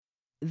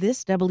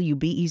This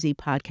WBEZ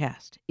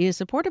podcast is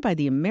supported by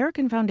the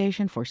American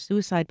Foundation for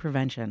Suicide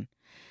Prevention.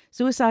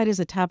 Suicide is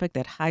a topic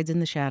that hides in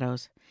the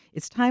shadows.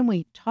 It's time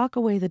we talk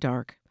away the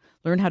dark,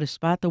 learn how to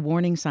spot the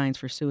warning signs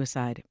for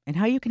suicide, and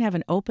how you can have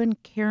an open,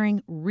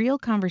 caring, real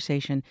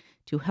conversation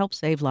to help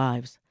save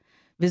lives.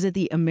 Visit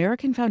the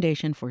American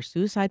Foundation for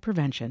Suicide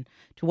Prevention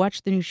to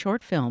watch the new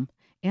short film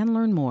and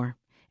learn more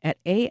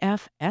at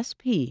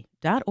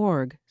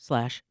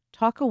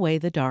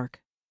afsp.org/talkawaythedark.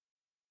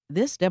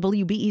 This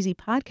WBEZ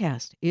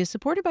podcast is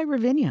supported by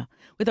Ravinia,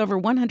 with over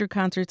 100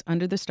 concerts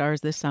under the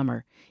stars this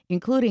summer,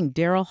 including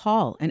Daryl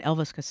Hall and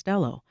Elvis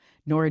Costello,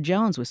 Norah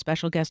Jones with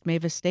special guest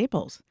Mavis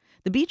Staples,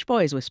 the Beach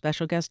Boys with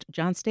special guest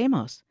John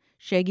Stamos,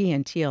 Shaggy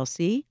and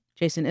TLC,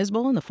 Jason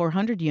Isbell and the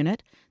 400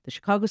 Unit, the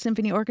Chicago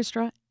Symphony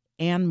Orchestra,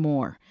 and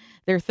more.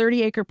 Their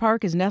 30-acre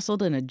park is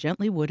nestled in a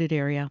gently wooded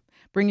area.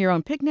 Bring your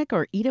own picnic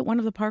or eat at one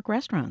of the park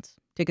restaurants.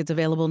 Tickets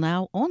available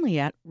now only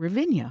at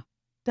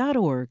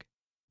ravinia.org.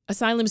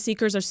 Asylum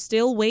seekers are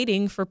still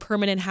waiting for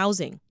permanent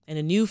housing, and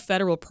a new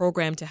federal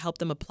program to help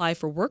them apply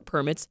for work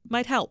permits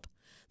might help.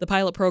 The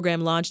pilot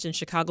program launched in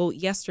Chicago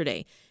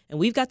yesterday, and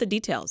we've got the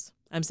details.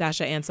 I'm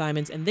Sasha Ann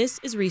Simons, and this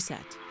is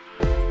Reset.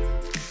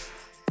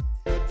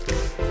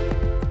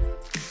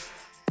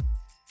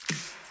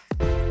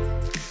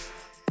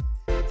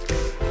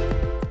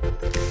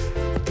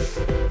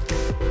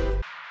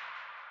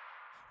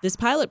 This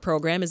pilot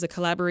program is a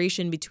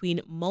collaboration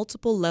between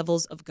multiple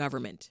levels of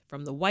government,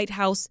 from the White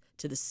House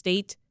to the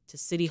state to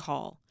City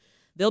Hall.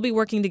 They'll be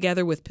working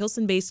together with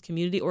Pilsen-based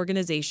community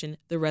organization,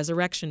 the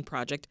Resurrection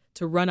Project,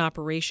 to run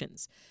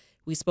operations.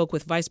 We spoke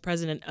with Vice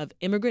President of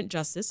Immigrant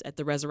Justice at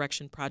the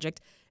Resurrection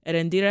Project,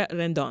 Erendira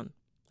Rendon.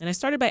 And I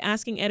started by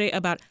asking Ere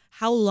about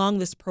how long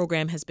this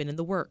program has been in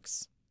the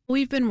works.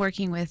 We've been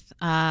working with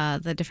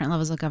the different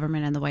levels of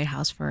government and the White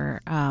House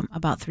for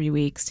about 3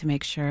 weeks to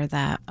make sure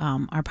that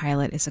our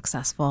pilot is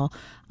successful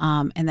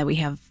and that we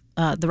have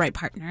the right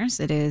partners.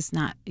 It is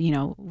not,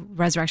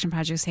 Resurrection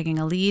Project is taking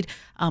a lead,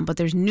 but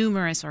there's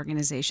numerous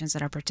organizations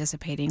that are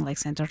participating, like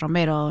Centro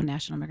Romero,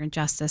 National Immigrant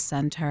Justice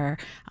Center,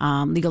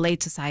 Legal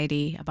Aid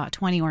Society, about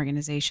 20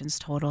 organizations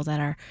total that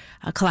are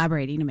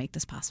collaborating to make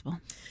this possible.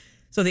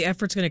 So the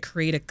effort's going to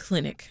create a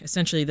clinic,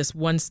 essentially this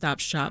one-stop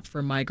shop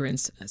for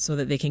migrants so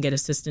that they can get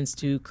assistance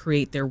to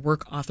create their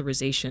work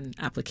authorization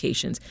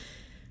applications.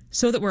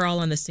 So that we're all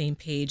on the same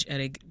page,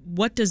 Erig,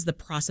 what does the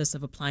process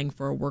of applying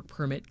for a work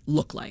permit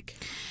look like?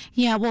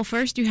 Yeah, well,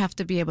 first you have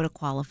to be able to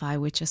qualify,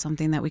 which is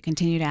something that we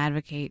continue to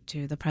advocate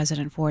to the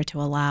president for, to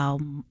allow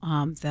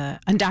the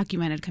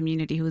undocumented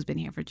community who's been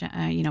here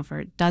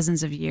for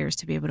dozens of years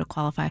to be able to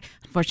qualify.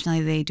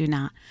 Unfortunately, they do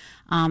not.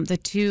 The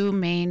two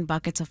main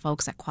buckets of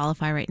folks that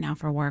qualify right now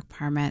for work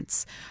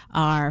permits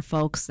are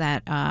folks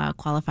that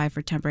qualify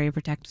for temporary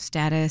protective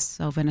status,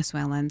 so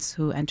Venezuelans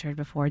who entered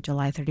before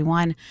July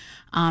 31,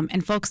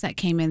 and folks that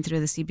came in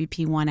through the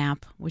CBP One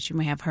app, which you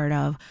may have heard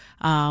of,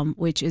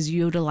 which is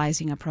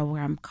utilizing a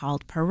program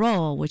called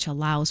Parole, which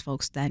allows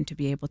folks then to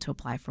be able to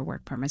apply for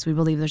work permits. We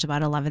believe there's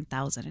about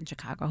 11,000 in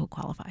Chicago who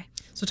qualify.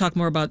 So talk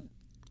more about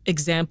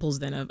examples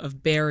then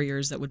of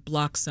barriers that would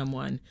block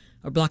someone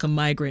or block a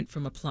migrant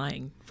from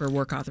applying for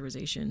work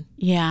authorization.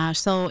 Yeah,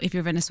 so if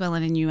you're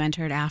Venezuelan and you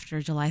entered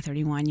after July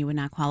 31, you would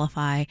not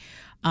qualify.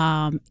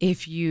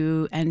 If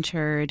you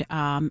entered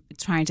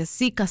trying to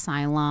seek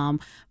asylum,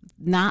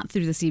 not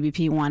through the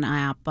CBP One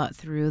app, but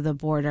through the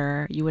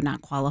border, you would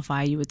not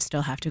qualify. You would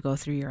still have to go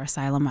through your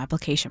asylum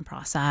application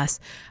process.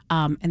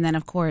 And then,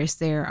 of course,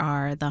 there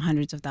are the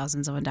hundreds of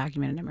thousands of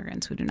undocumented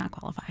immigrants who do not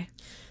qualify.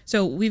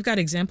 So we've got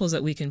examples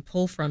that we can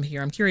pull from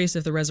here. I'm curious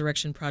if the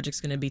Resurrection Project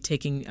is going to be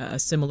taking a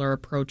similar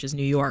approach as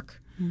New York,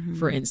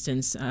 for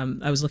instance.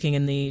 I was looking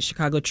in the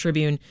Chicago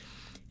Tribune,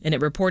 and it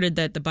reported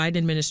that the Biden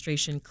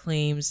administration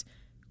claims,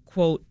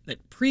 quote,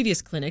 that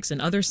previous clinics in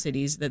other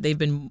cities that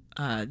they've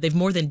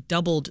more than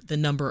doubled the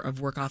number of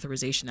work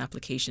authorization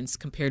applications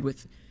compared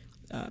with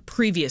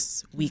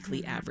previous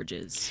weekly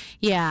averages.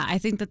 Yeah, I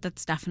think that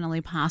that's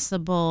definitely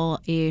possible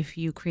if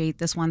you create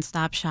this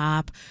one-stop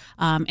shop,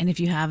 and if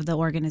you have the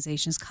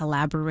organizations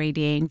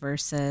collaborating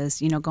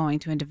versus, going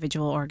to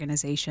individual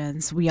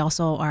organizations. We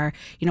also are,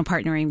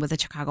 partnering with the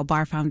Chicago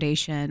Bar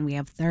Foundation. We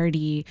have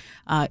 30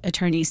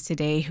 attorneys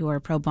today who are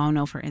pro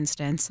bono, for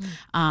instance.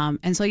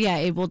 And so, yeah,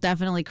 it will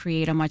definitely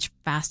create a much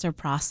faster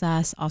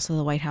process. Also,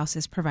 the White House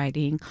is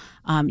providing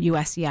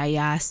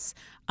USCIS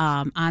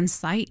on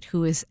site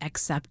who is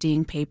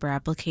accepting paper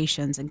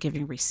applications and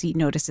giving receipt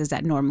notices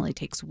that normally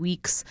takes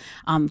weeks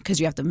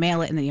because you have to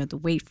mail it and then you have to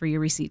wait for your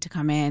receipt to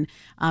come in,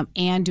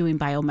 and doing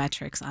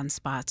biometrics on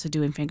spot, so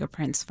doing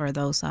fingerprints for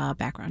those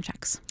background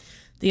checks.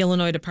 The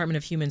Illinois Department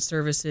of Human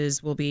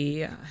Services will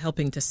be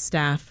helping to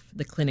staff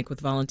the clinic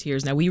with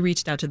volunteers. Now, we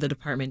reached out to the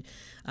department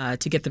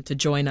to get them to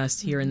join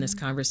us here in this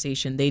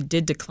conversation. They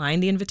did decline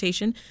the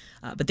invitation,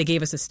 but they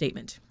gave us a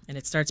statement. And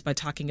it starts by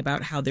talking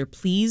about how they're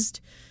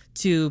pleased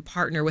to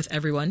partner with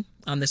everyone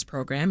on this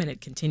program. And it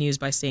continues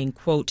by saying,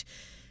 quote,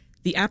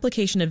 "The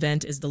application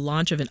event is the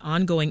launch of an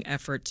ongoing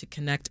effort to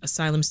connect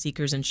asylum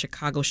seekers in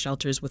Chicago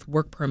shelters with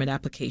work permit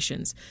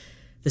applications.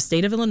 The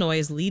state of Illinois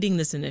is leading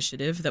this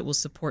initiative that will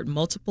support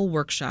multiple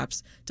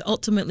workshops to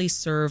ultimately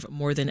serve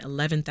more than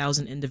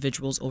 11,000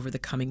 individuals over the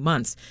coming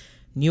months.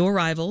 New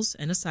arrivals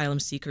and asylum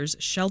seekers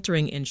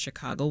sheltering in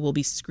Chicago will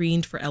be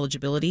screened for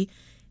eligibility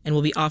and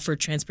will be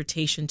offered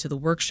transportation to the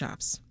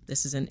workshops.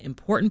 This is an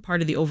important part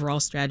of the overall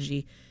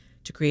strategy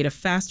to create a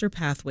faster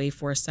pathway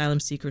for asylum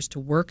seekers to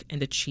work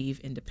and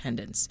achieve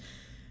independence.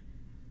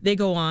 They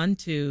go on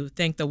to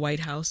thank the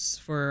White House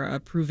for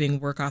approving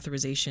work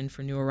authorization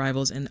for new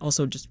arrivals and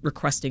also just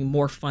requesting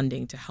more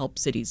funding to help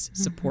cities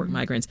support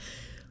migrants.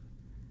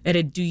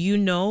 Edda, do you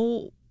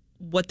know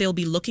what they'll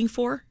be looking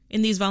for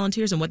in these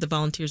volunteers and what the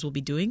volunteers will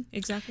be doing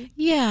exactly?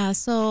 Yeah,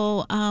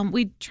 so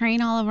we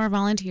train all of our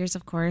volunteers,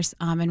 of course,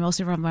 and most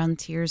of our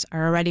volunteers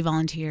are already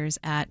volunteers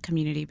at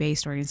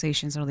community-based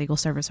organizations or legal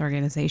service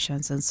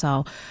organizations. And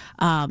so,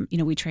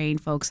 we train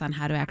folks on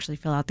how to actually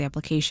fill out the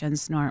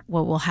applications.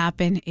 What will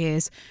happen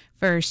is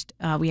first,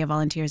 we have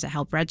volunteers that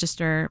help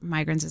register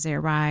migrants as they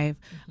arrive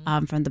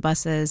from the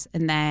buses,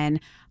 and then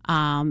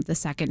the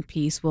second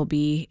piece will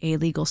be a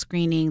legal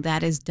screening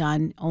that is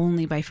done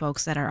only by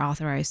folks that are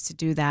authorized to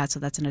do that. So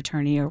that's an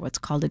attorney or what's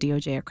called a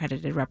DOJ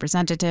accredited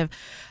representative.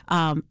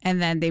 And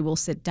then they will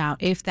sit down.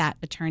 If that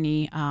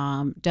attorney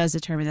does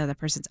determine that the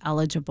person's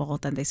eligible,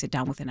 then they sit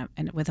down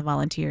with a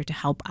volunteer to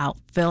help out,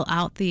 fill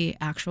out the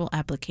actual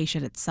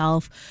application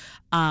itself.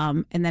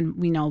 And then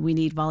we know we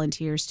need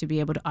volunteers to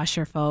be able to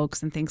usher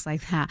folks and things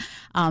like that.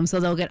 So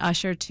they'll get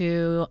ushered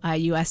to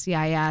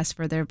USCIS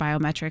for their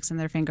biometrics and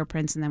their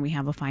fingerprints, and then we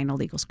have a final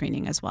legal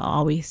screening as well.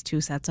 Always 2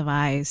 sets of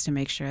eyes to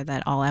make sure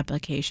that all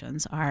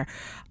applications are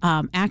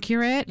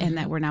accurate and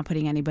that we're not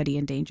putting anybody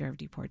in danger of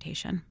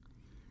deportation.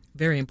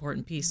 Very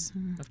important piece,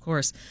 of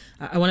course.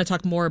 I want to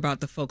talk more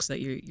about the folks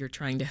that you're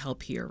trying to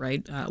help here,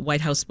 right?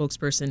 White House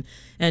spokesperson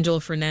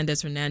Angela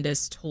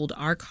Fernandez told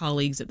our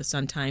colleagues at the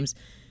Sun-Times,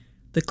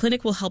 the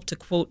clinic will help to,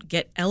 quote,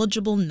 get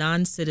eligible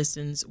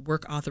non-citizens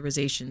work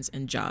authorizations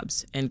and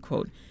jobs, end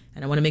quote.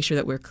 And I want to make sure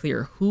that we're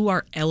clear. Who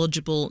are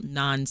eligible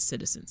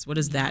non-citizens? What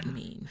does that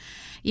mean?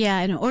 Yeah,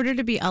 in order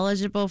to be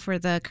eligible for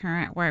the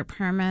current work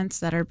permits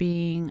that are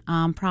being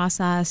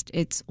processed,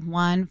 it's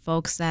one,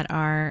 folks that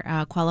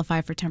are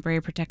qualified for temporary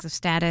protective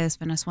status,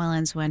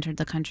 Venezuelans who entered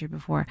the country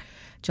before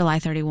July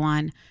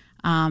 31.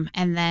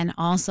 And then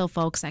also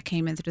folks that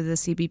came in through the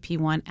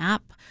CBP1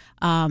 app,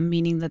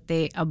 meaning that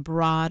they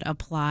abroad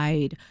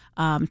applied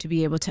to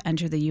be able to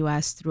enter the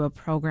U.S. through a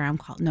program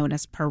known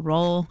as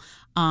parole,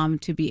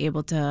 to be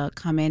able to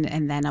come in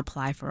and then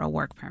apply for a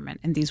work permit.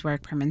 And these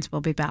work permits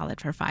will be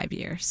valid for 5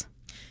 years.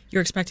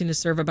 You're expecting to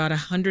serve about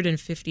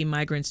 150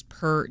 migrants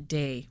per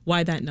day.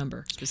 Why that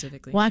number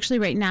specifically? Well, actually,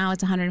 right now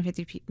it's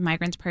 150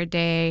 migrants per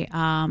day.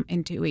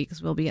 In 2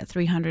 weeks, we'll be at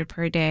 300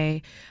 per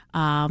day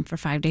for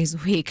 5 days a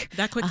week.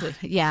 That quickly?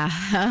 Yeah.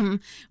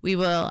 We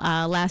will.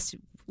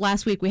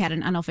 Last week we had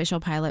an unofficial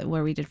pilot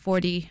where we did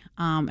 40,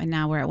 and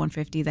now we're at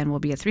 150. Then we'll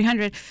be at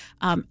 300.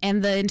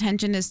 And the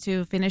intention is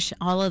to finish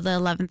all of the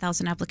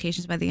 11,000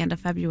 applications by the end of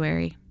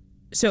February.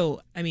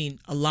 So, I mean,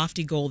 a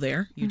lofty goal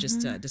there you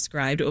just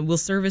described. Will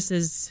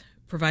services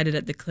provided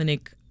at the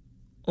clinic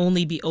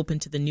only be open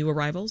to the new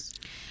arrivals?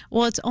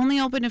 Well, it's only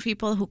open to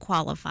people who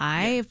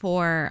qualify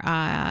for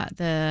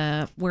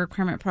the work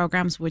permit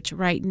programs, which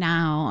right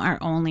now are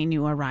only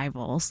new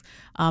arrivals.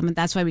 And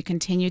that's why we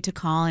continue to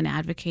call and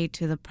advocate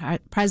to the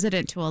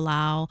president to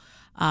allow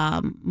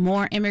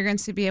more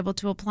immigrants to be able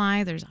to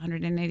apply. There's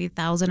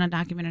 180,000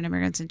 undocumented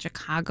immigrants in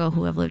Chicago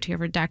who have lived here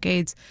for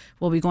decades.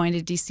 We'll be going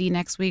to D.C.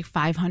 next week.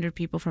 500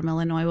 people from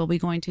Illinois will be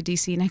going to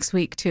D.C. next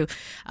week to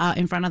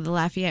in front of the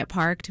Lafayette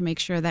Park to make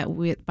sure that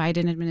the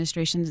Biden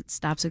administration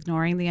stops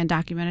ignoring the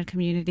undocumented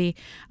community.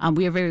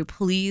 We are very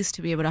pleased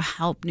to be able to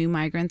help new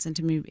migrants and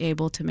to be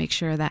able to make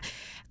sure that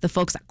the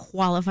folks that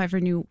qualify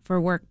for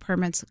work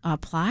permits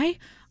apply.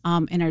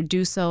 And are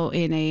do so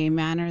in a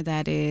manner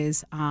that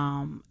is,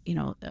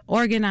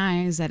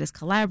 organized, that is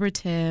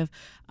collaborative,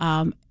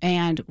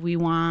 and we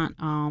want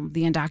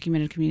the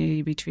undocumented community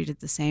to be treated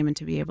the same and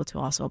to be able to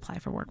also apply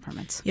for work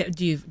permits. Yeah.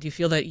 Do you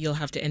feel that you'll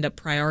have to end up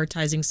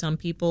prioritizing some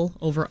people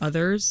over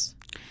others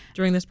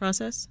during this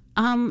process?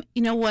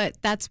 You know what?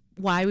 That's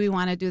why we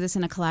want to do this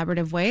in a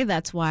collaborative way.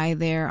 That's why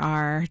there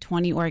are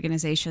 20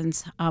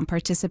 organizations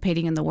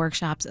participating in the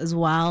workshops, as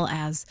well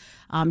as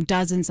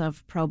dozens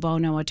of pro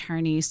bono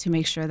attorneys, to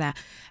make sure that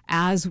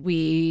as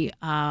we,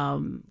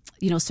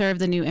 serve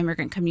the new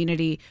immigrant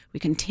community, we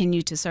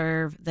continue to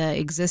serve the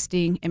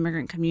existing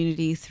immigrant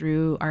community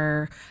through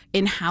our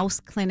in-house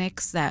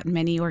clinics that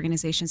many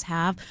organizations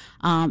have,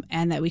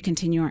 and that we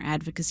continue our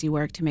advocacy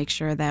work to make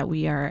sure that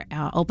we are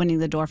opening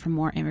the door for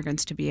more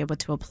immigrants to be able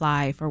to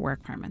apply for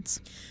work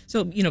permits.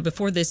 So,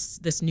 before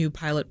this new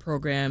pilot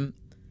program,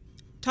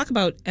 talk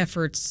about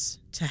efforts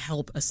to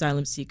help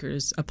asylum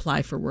seekers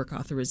apply for work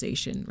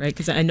authorization, right?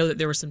 Because I know that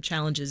there were some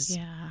challenges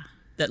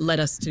that led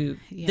us to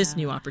this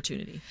new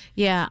opportunity.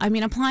 Yeah, I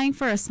mean, applying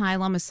for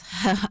asylum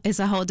is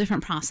a whole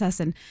different process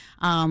and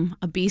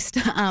a beast.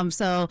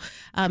 So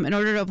in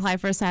order to apply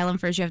for asylum,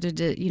 first you have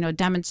to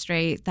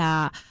demonstrate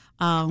that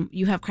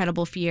you have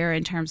credible fear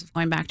in terms of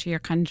going back to your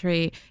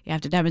country. You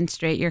have to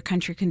demonstrate your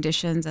country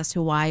conditions as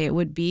to why it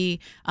would be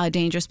a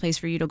dangerous place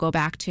for you to go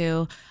back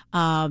to.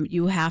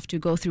 You have to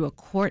go through a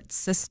court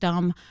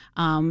system,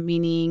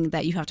 meaning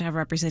that you have to have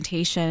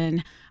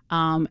representation.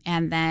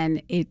 And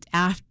then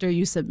after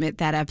you submit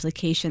that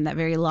application, that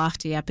very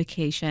lofty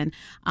application,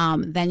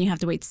 then you have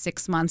to wait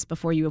 6 months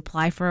before you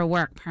apply for a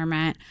work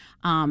permit.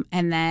 And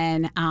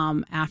then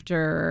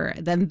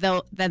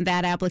then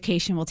that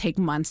application will take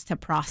months to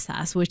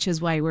process, which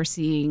is why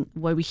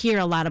we hear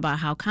a lot about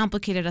how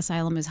complicated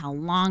asylum is, how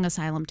long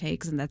asylum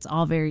takes, and that's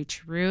all very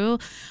true.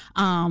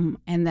 And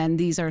then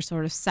these are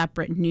sort of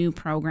separate new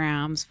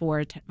programs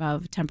for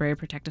of temporary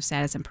protective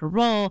status and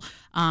parole,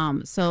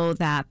 so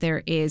that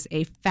there is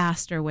a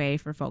faster way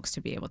for folks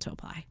to be able to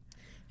apply.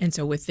 And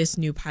so with this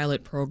new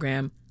pilot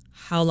program,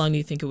 how long do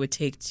you think it would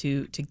take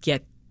to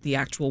get the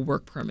actual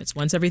work permits?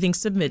 Once everything's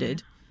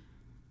submitted,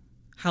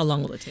 how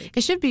long will it take?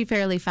 It should be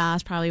fairly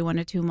fast, probably 1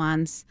 to 2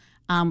 months.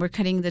 We're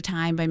cutting the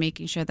time by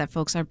making sure that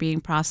folks are being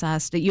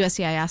processed. The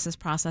USCIS is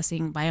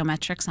processing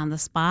biometrics on the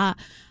spot,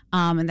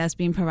 and that's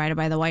being provided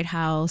by the White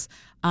House.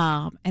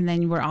 And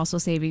then we're also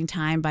saving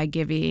time by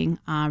giving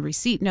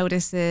receipt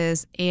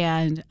notices,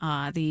 and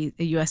the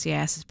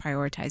USCIS is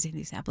prioritizing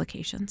these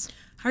applications.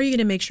 How are you going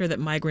to make sure that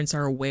migrants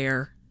are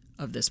aware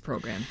of this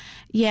program?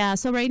 Yeah,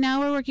 so right now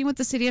we're working with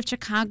the city of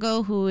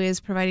Chicago, who is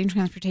providing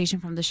transportation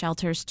from the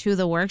shelters to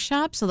the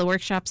workshops. So the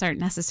workshops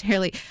aren't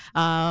necessarily,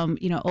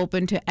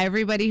 open to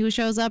everybody who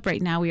shows up.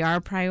 Right now we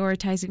are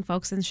prioritizing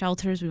folks in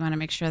shelters. We want to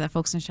make sure that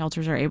folks in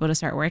shelters are able to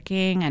start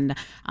working and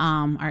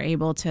are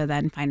able to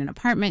then find an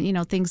apartment,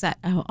 things that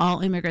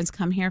all immigrants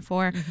come here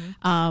for.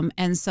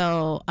 And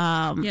so...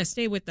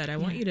 stay with that. I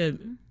want you to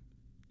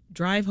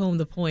drive home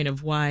the point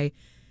of why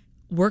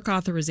work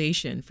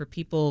authorization for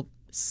people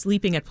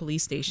sleeping at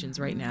police stations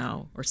right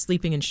now or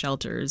sleeping in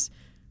shelters,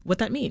 what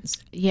that means.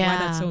 Why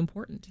that's so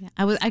important. Yeah.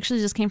 I actually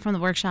just came from the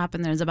workshop,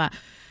 and there was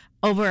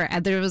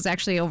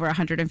actually over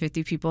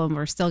 150 people, and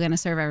we're still going to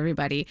serve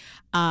everybody.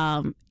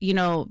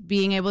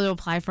 Being able to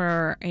apply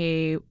for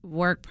a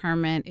work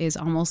permit is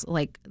almost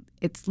like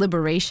it's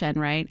liberation,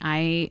 right?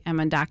 I am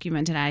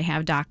undocumented. I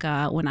have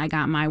DACA. When I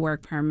got my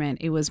work permit,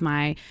 it was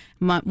one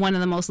of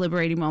the most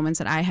liberating moments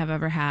that I have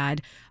ever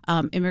had.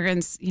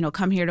 Immigrants,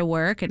 come here to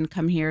work and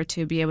come here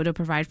to be able to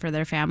provide for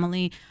their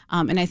family.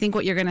 And I think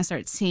what you're going to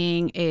start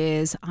seeing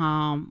is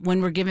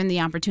when we're given the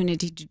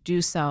opportunity to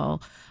do so,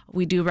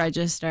 we do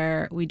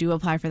register, we do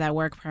apply for that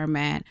work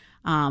permit,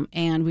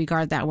 and we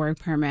guard that work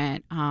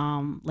permit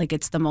like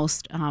it's the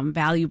most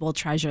valuable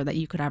treasure that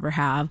you could ever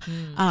have.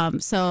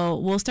 So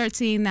we'll start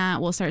seeing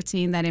that. We'll start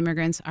seeing that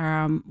immigrants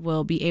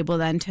will be able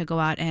then to go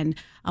out and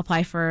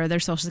apply for their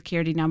Social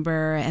Security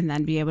number and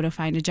then be able to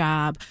find a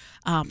job.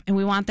 And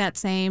we want that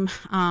same,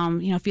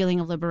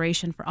 feeling of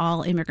liberation for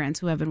all immigrants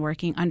who have been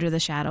working under the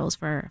shadows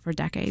for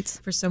decades.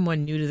 For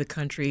someone new to the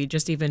country,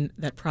 just even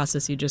that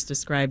process you just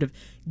described of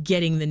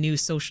getting the new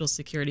Social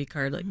Security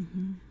card,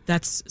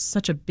 that's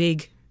such a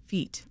big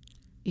feat.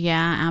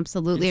 Yeah,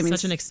 absolutely. It's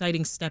such an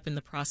exciting step in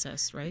the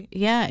process, right?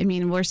 Yeah,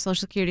 where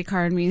Social Security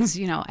card means,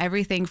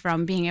 everything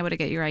from being able to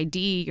get your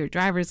ID, your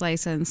driver's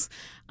license,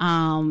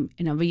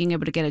 being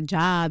able to get a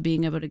job,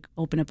 being able to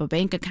open up a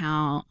bank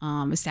account,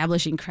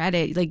 establishing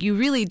credit. Like, you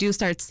really do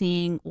start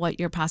seeing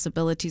what your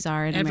possibilities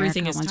are in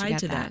Everything America is once you tied get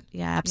to that.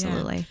 Yeah,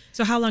 absolutely. Yeah.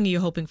 So how long are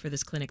you hoping for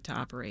this clinic to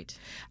operate?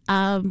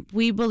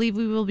 We believe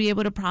we will be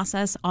able to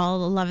process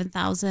all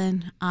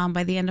 11,000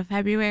 by the end of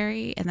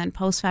February, and then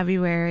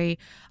post-February,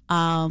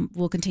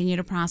 we'll continue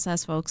to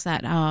process folks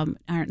that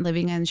aren't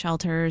living in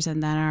shelters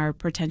and that are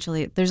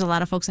there's a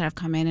lot of folks that have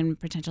come in and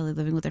potentially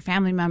living with their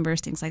family members,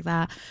 things like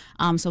that.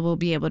 So we'll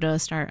be able to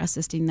start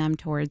assisting them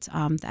towards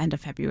the end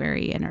of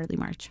February and early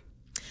March.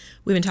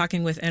 We've been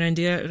talking with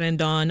Erendira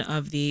Rendon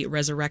of the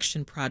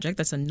Resurrection Project.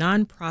 That's a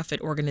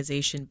nonprofit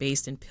organization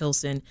based in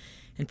Pilsen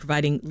and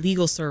providing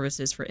legal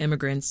services for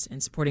immigrants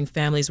and supporting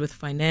families with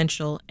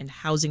financial and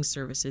housing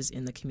services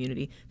in the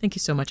community. Thank you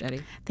so much,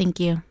 Eddie. Thank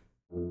you.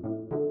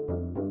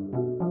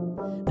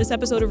 This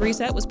episode of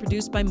Reset was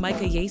produced by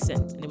Micah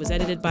Yasin, and it was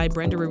edited by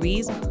Brenda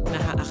Ruiz,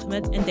 Maha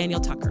Ahmed, and Daniel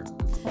Tucker.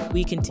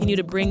 We continue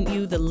to bring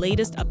you the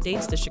latest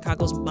updates to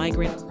Chicago's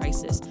migrant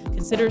crisis.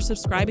 Consider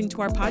subscribing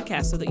to our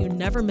podcast so that you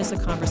never miss a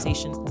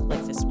conversation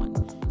like this one.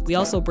 We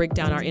also break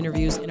down our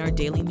interviews in our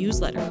daily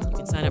newsletter. You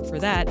can sign up for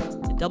that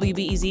at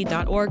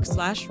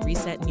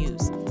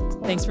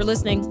wbez.org/resetnews. Thanks for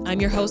listening. I'm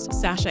your host,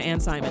 Sasha Ann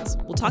Simons.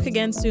 We'll talk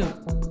again soon.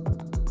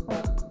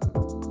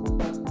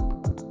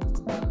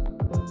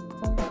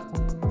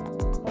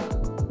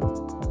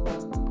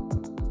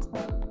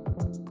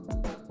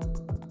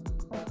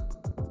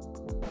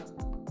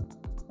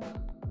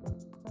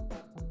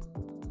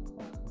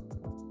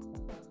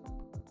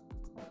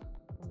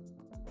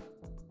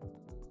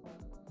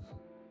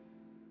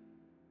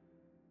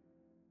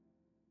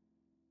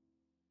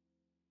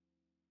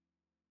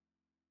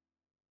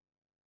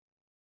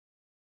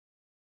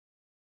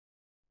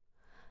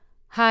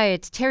 Hi,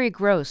 it's Terry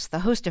Gross,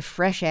 the host of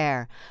Fresh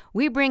Air.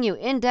 We bring you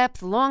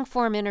in-depth,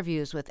 long-form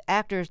interviews with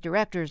actors,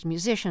 directors,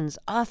 musicians,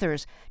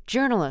 authors,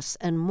 journalists,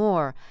 and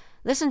more.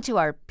 Listen to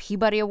our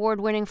Peabody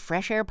Award-winning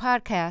Fresh Air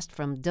podcast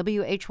from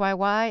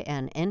WHYY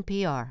and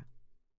NPR.